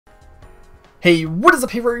Hey, what is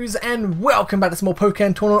up heroes, and welcome back to some more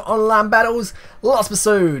Pokken Tournament Online Battles. Last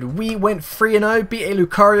episode, we went 3-0, beat a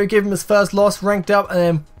Lucario, gave him his first loss, ranked up, and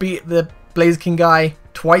then beat the Blazer King guy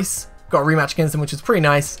twice. Got a rematch against him, which is pretty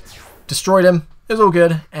nice. Destroyed him, it was all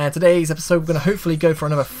good. And today's episode, we're going to hopefully go for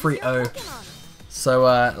another 3-0. So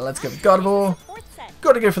let's go with Gardevoir.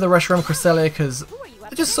 Got to go for the Reshiram Cresselia, because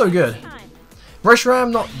they're just so good.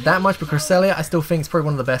 Reshiram, not that much, but Cresselia, I still think is probably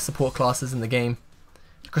one of the best support classes in the game.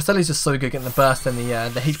 Cresselia's just so good getting the burst and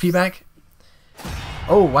the HP back.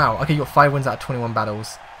 Oh wow, okay, you got 5 wins out of 21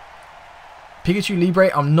 battles. Pikachu Libre,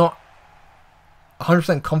 I'm not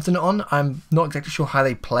 100% confident on. I'm not exactly sure how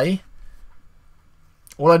they play.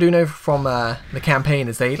 All I do know from the campaign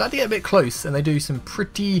is they like to get a bit close and they do some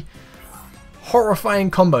pretty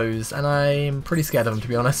horrifying combos, and I'm pretty scared of them, to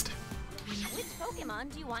be honest. Which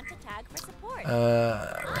Pokemon do you want to tag for support?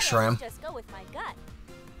 Reshiram. Just go with my gut.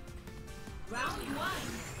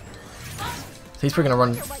 So he's probably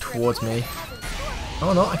going to run towards me.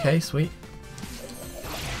 Oh no, okay, sweet.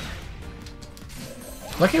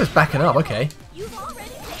 Like he was backing up, okay. You've already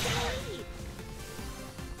taken the lead.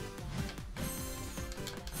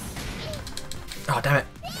 Oh, damn it.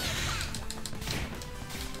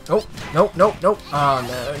 Oh, no, no, no.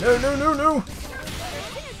 Oh, no, no, no, no, no.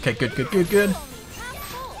 Okay, good, good, good, good. I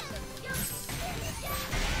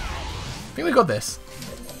think we got this.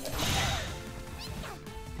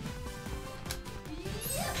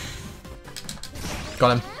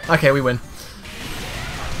 Got him. Okay, we win.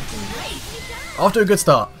 Off to a good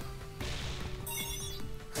start.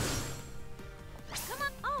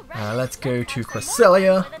 Let's go to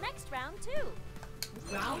Cresselia.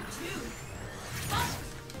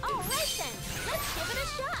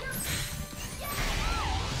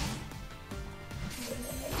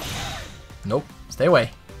 Nope. Stay away.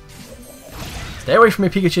 Stay away from me,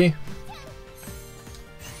 Pikachu.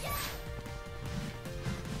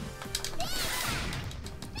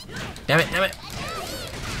 Damn it, damn it.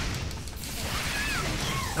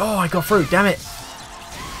 Oh, I got through, damn it.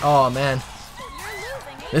 Oh, man.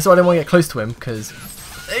 This is why I didn't want to get close to him, because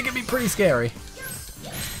it can be pretty scary.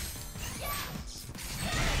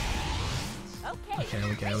 Okay,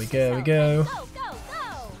 we go, we go, we go.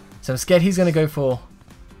 So I'm scared he's going to go for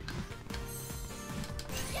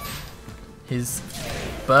his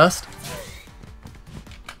burst.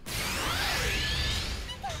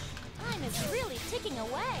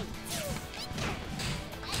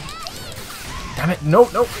 Damn it, no,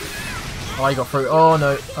 no. Oh, he got through. Oh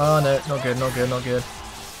no, not good, not good, not good.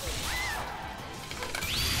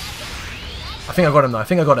 I think I got him though, I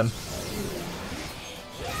think I got him.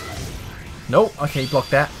 Nope, okay, he blocked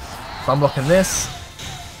that. So I'm blocking this.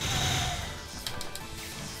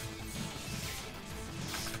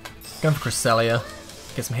 Going for Cresselia.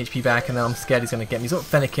 Get some HP back, and then I'm scared he's going to get me. He's got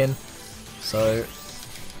Fennekin. So.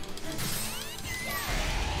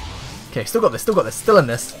 Okay, still got this, still in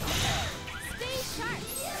this.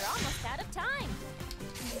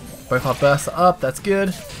 Both our bursts are up, that's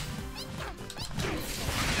good.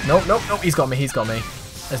 Nope, nope, nope, he's got me, he's got me.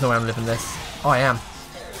 There's no way I'm living this. Oh, I am.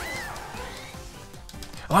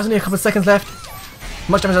 Oh, there's only a couple of seconds left. As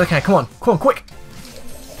much damage as I can, come on, quick.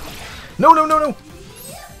 No, no, no, no.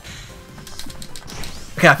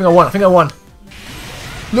 Okay, I think I won,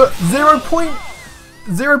 Look,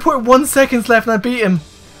 0.1 seconds left and I beat him.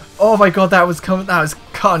 Oh my god, that was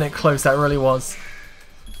cutting it close, that really was.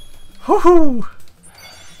 Woohoo!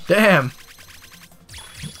 Damn!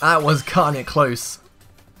 That was cutting it close.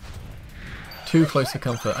 Too close for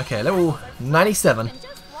comfort. Okay, level 97.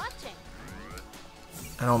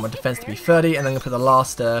 And I want my defense to be 30, and then I'm going to put the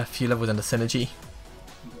last few levels into synergy.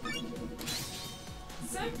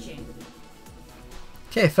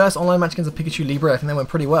 Okay, first online match against a Pikachu Libre. I think that went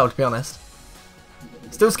pretty well, to be honest.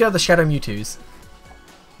 Still scared of the Shadow Mewtwo's.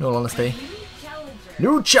 In all honesty.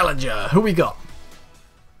 New challenger! Who we got?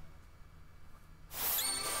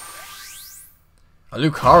 A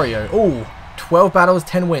Lucario. Oh, 12 battles,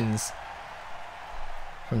 10 wins.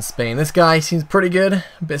 From Spain. This guy seems pretty good. A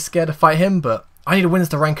bit scared to fight him, but I need wins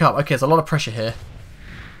to rank up. Okay, there's a lot of pressure here.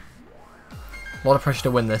 A lot of pressure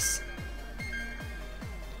to win this.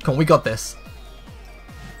 Come on, we got this.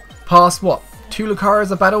 Past, what, 2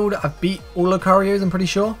 Lucarios I've battled? I've beat all Lucarios, I'm pretty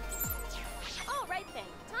sure.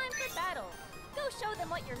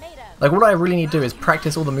 Like, what I really need to do is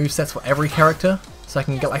practice all the movesets for every character, so I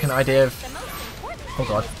can get like an idea of, oh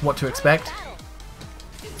god, what to expect.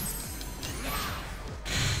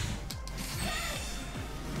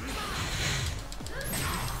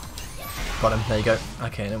 Got him, there you go.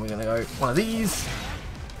 Okay, then we're gonna go one of these.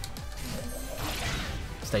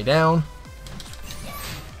 Stay down.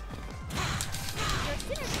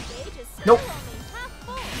 Nope.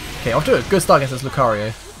 Okay, off to a good start against this Lucario.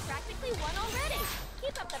 You've practically won already.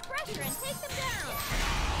 Keep up the pressure and take them down.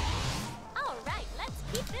 All right, let's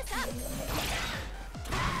keep this up.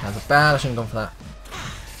 That's a bad. I shouldn't have gone for that.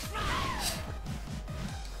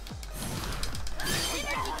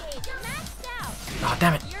 Oh,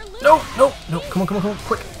 damn it. No, no, no. Come on, come on, come on.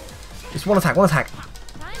 Quick. Just one attack, one attack.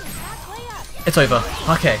 It's over.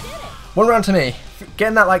 Okay. One round to me.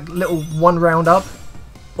 Getting that like little one round up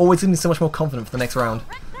always gives me so much more confident for the next round.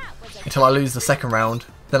 Until I lose the second round.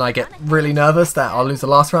 Then I get really nervous that I'll lose the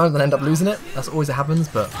last round and then end up losing it. That's always what happens,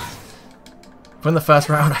 but from the first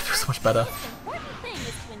round I feel so much better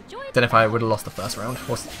than if I would have lost the first round.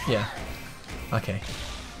 Yeah. Okay.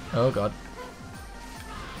 Oh god.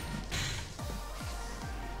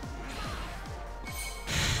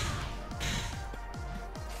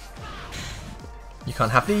 You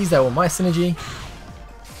can't have these, they're all my synergy.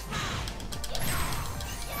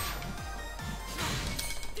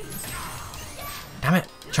 Damn it,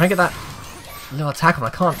 trying to get that little attack on,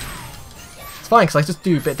 I can't. It's fine, because I just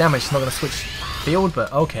do a bit of damage, it's not going to switch field,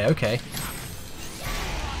 but okay, okay.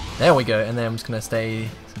 There we go, and then I'm just going to stay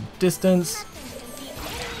some distance.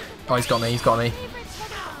 Oh, he's got me, he's got me.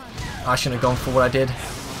 I shouldn't have gone for what I did.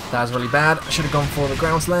 That was really bad. I should have gone for the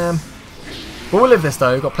ground slam. But we'll live this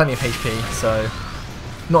though, we've got plenty of HP, so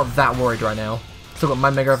not that worried right now. Still got my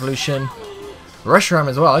Mega Evolution. Reshiram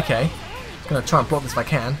as well, okay. Gonna try and block this if I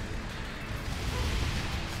can.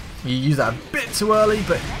 You use that a bit too early,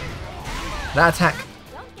 but that attack.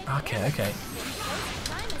 Okay, okay.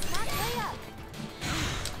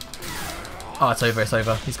 Oh, it's over, it's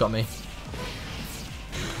over. He's got me.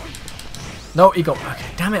 No, he got. Okay,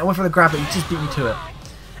 damn it! I went for the grab, but he just beat me to it.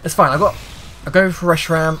 It's fine. I go for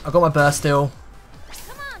Reshiram. I got my burst still.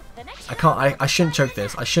 I can't. I shouldn't choke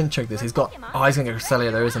this. I shouldn't choke this. He's got. Oh, he's gonna get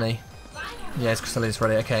Cresselia though, isn't he? Yeah, his Cresselia's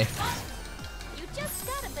ready. Okay.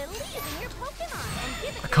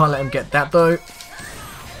 I can't let him get that though.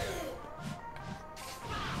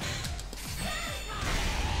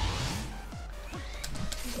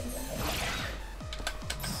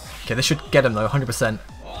 Okay, this should get him though, 100%.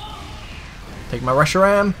 Take my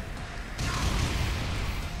Reshiram.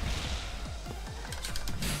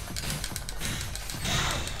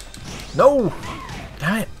 No!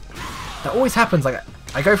 Damn it. That always happens. Like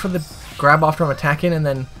I go for the grab after I'm attacking and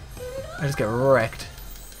then I just get wrecked.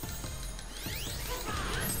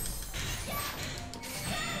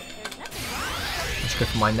 Let's go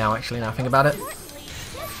for mine now actually, now I think about it.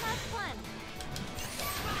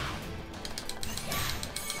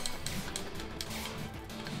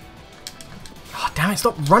 Oh, damn it,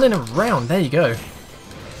 stop running around. There you go.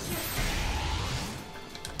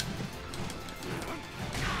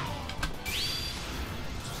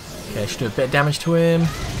 Okay, should do a bit of damage to him.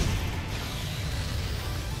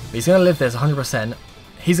 But he's going to live this 100%.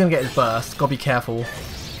 He's going to get his burst. Got to be careful.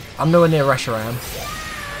 I'm nowhere near Reshiram.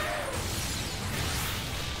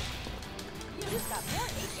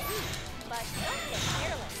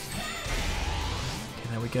 Okay,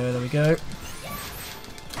 there we go, there we go.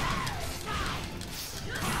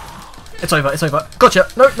 It's over, it's over. Gotcha!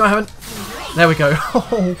 No, no I haven't. There we go.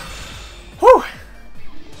 Whew.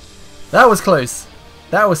 That was close.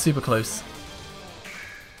 That was super close.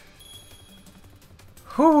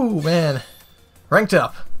 Whew, man. Ranked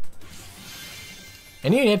up.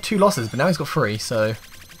 And he only had 2 losses, but now he's got 3, so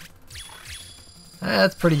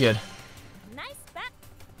that's pretty good. Nice bet.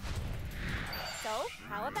 So,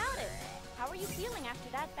 how about it? How are you feeling after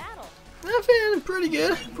that battle? I'm feeling pretty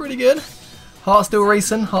good, pretty good. Heart's still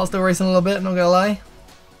racing a little bit, not gonna lie.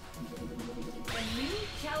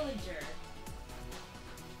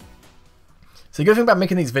 So the good thing about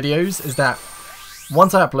making these videos is that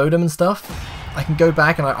once I upload them and stuff, I can go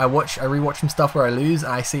back and I rewatch some stuff where I lose,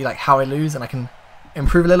 and I see like how I lose, and I can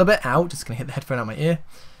improve a little bit. Ow, just gonna hit the headphone out my ear.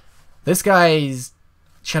 This guy's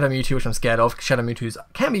Shadow Mewtwo, which I'm scared of. Shadow Mewtwo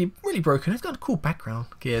can be really broken. It's got a cool background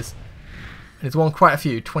gears. And it's won quite a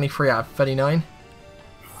few, 23 out of 39.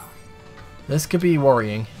 This could be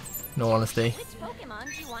worrying, in all honesty. Which Pokemon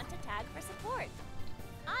do you want to tag for support?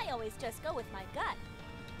 I always just go with my gut.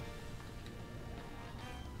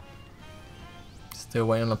 Still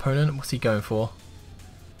waiting on the opponent. What's he going for?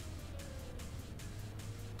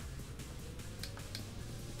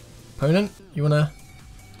 Opponent, you wanna?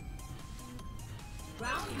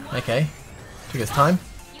 Okay, took his time.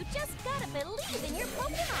 You just gotta believe in your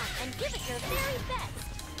Pokemon and give it your very best.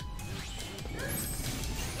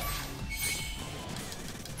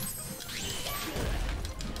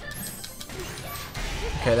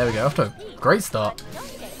 Okay, there we go. Off to a great start.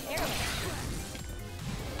 Don't get careless.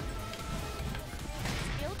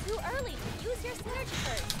 Still too early to use your synergy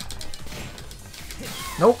first.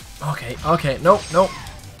 Nope. Okay, okay, nope, nope.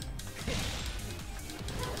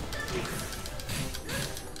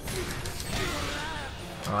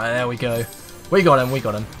 Alright, there we go. We got him, we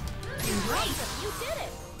got him.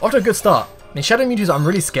 After a good start. I mean, Shadow Mewtwo's I'm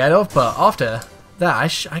really scared of, but after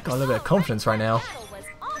that, I got a little bit of confidence right now.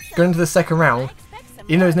 Going into the second round,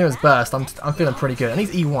 even though his name was Burst, I'm feeling pretty good. And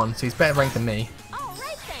he's E1, so he's better ranked than me.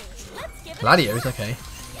 Latios, okay.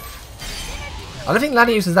 I don't think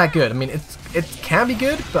Latios is that good. I mean, it can be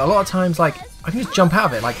good, but a lot of times, like, I can just jump out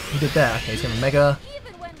of it, like he did there. Okay, he's gonna Mega.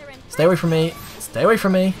 Stay away from me. Stay away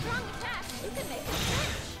from me.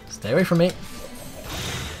 Stay away from me.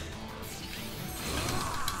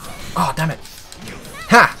 Oh, damn it.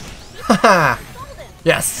 Ha! Ha ha!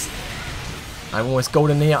 Yes! I'm almost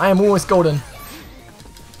golden here. I am almost golden.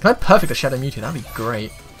 Can I perfect a Shadow Mewtwo? That'd be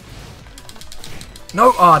great.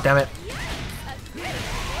 No! Ah, oh, damn it.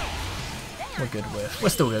 We're good. We're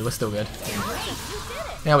still good. We're still good.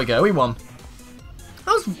 There we go. We won.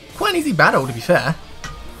 That was quite an easy battle, to be fair.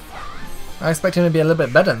 I expect him to be a little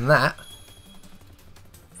bit better than that.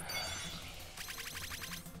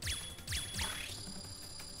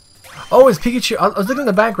 Oh, it's Pikachu. I was looking at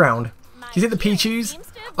the background. You see the Pichus?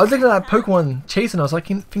 I was looking at that Pokemon chasing. I was like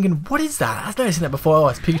thinking, what is that? I've never seen that before. Oh,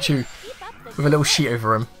 it's Pikachu with a little sheet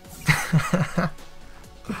over him.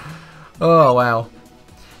 Oh, wow.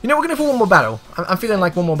 You know, we're going to do one more battle. I'm feeling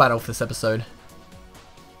like one more battle for this episode.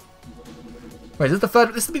 Wait, is this the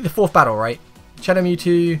third? This will be the fourth battle, right? Shadow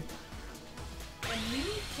Mewtwo,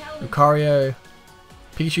 Lucario,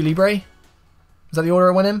 Pikachu Libre? Is that the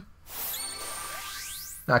order I went in?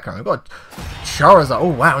 I can't remember. Got Charizard. Oh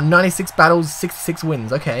wow, 96 battles, 66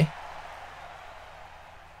 wins. Okay.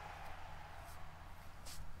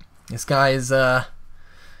 This guy is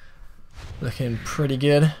looking pretty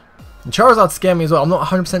good. And Charizard scared me as well. I'm not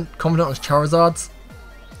 100% confident on Charizards.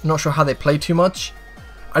 I'm not sure how they play too much.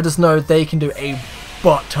 I just know they can do a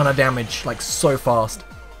butt ton of damage, like so fast.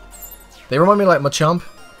 They remind me like Machamp.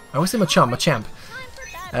 I always say Machamp.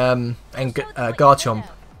 And Garchomp.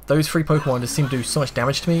 Those three Pokemon just seem to do so much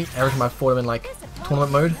damage to me every time I fought them in like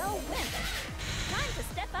tournament mode.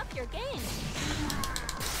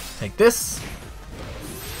 Take this.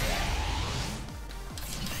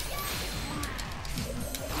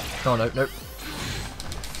 Oh no, no.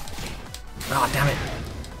 Ah, damn it.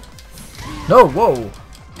 No, whoa.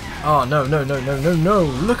 Oh no, no, no, no, no, no.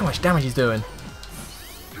 Look how much damage he's doing.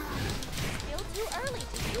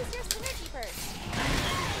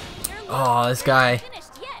 Oh, this guy.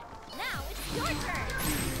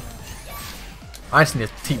 I just need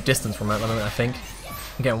to keep distance from that at the moment, I think.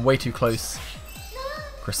 I'm getting way too close.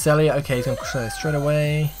 Cresselia, okay, he's going to Cresselia straight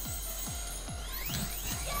away.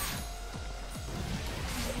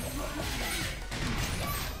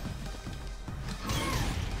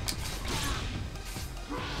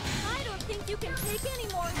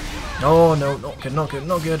 No, no, not good, not good,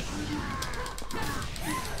 not good.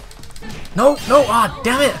 No, no, ah,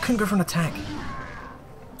 damn it, I couldn't go for an attack.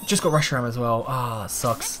 Just got Reshiram as well, ah, that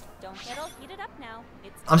sucks.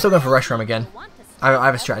 I'm still going for Reshiram again. I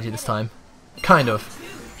have a strategy this time. Kind of.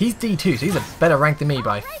 He's D2, so he's a better rank than me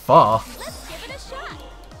by far.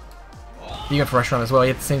 You go for Reshiram as well, he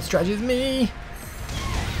had the same strategy as me.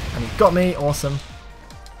 And he got me, awesome.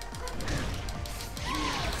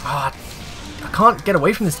 Ah, I can't get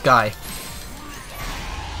away from this guy.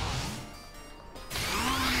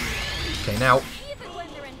 Okay, now.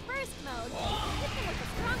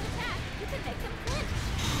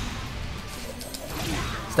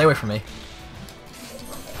 Stay away from me.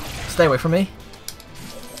 Stay away from me.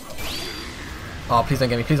 Oh, please don't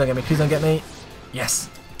get me, please don't get me, please don't get me. Yes.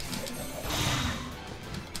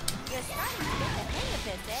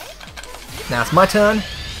 Now it's my turn.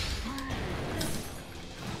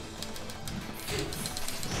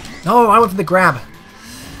 No, I went for the grab.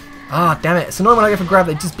 Ah, damn it. It's annoying when I go for grab,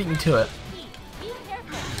 they just beat me to it.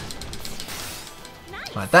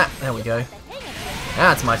 Like that. There we go.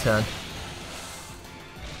 Now it's my turn.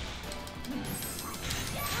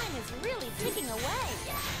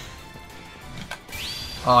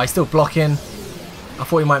 Oh, he's still blocking. I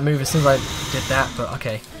thought he might move as soon as I did that, but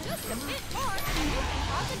okay.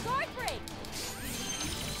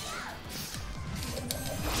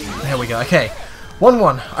 There we go. Okay.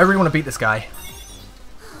 1-1. I really want to beat this guy.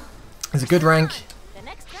 He's a good rank.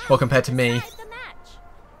 Well, compared to me.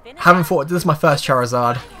 Haven't fought. This is my first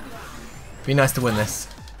Charizard. Be nice to win this.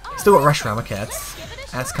 Still got Reshiram. Okay,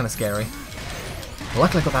 that's kind of scary.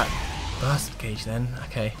 Luckily I got that burst gauge then.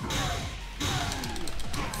 Okay.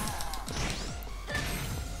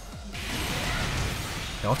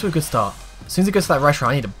 Okay, off to a good start. As soon as it goes to that Reshiram,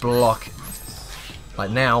 I need to block.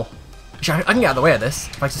 Like now. I can get out of the way of this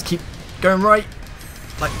if I just keep going right.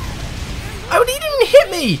 Like, oh, he didn't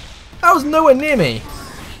hit me! That was nowhere near me.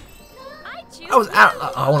 I was out.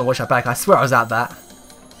 Oh, I want to watch that back. I swear I was out that.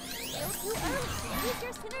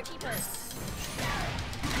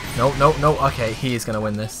 No, no, no. Okay, he is going to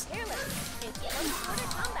win this.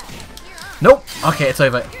 Nope. Okay, it's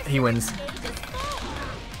over. He wins.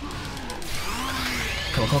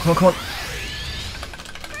 Come on, come on, come on, come on.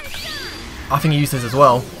 I think he used this as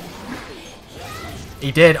well.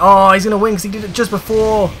 He did. Oh, he's going to win because he did it just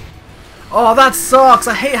before. Oh, that sucks.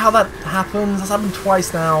 I hate how that happens. That's happened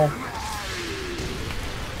twice now.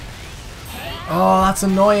 Oh, that's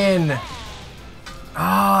annoying.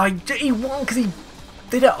 Ah, oh, he won because he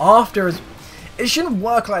did it after. It shouldn't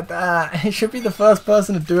work like that. It should be the first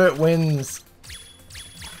person to do it wins.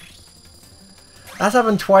 That's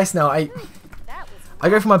happened twice now. I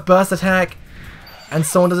go for my burst attack and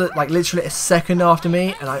someone does it like literally a second after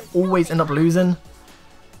me and I always end up losing.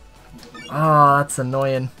 Ah, oh, that's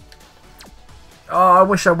annoying. Oh, I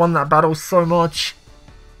wish I won that battle so much.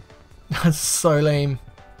 That's so lame.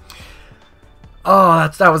 Oh,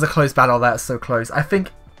 that was a close battle. That's so close. I think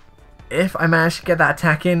if I managed to get that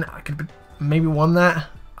attack in, I could maybe won that.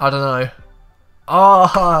 I don't know.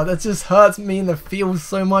 Oh, that just hurts me in the feels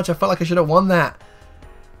so much. I felt like I should have won that.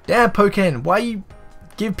 Damn, Pokken. Why you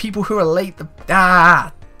give people who are late the...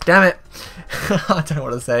 Ah, damn it. I don't know what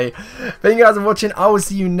to say. Thank you guys for watching. I will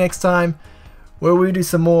see you next time where we do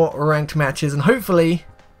some more ranked matches and hopefully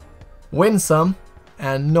win some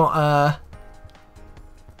and not...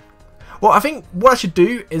 Well, I think what I should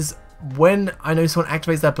do is when I know someone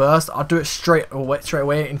activates their burst, I'll do it straight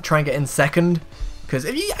away and try and get in second. Because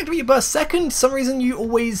if you activate your burst second, for some reason you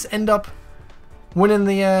always end up winning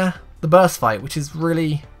the burst fight, which is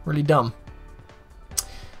really, really dumb.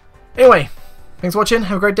 Anyway, thanks for watching.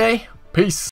 Have a great day. Peace.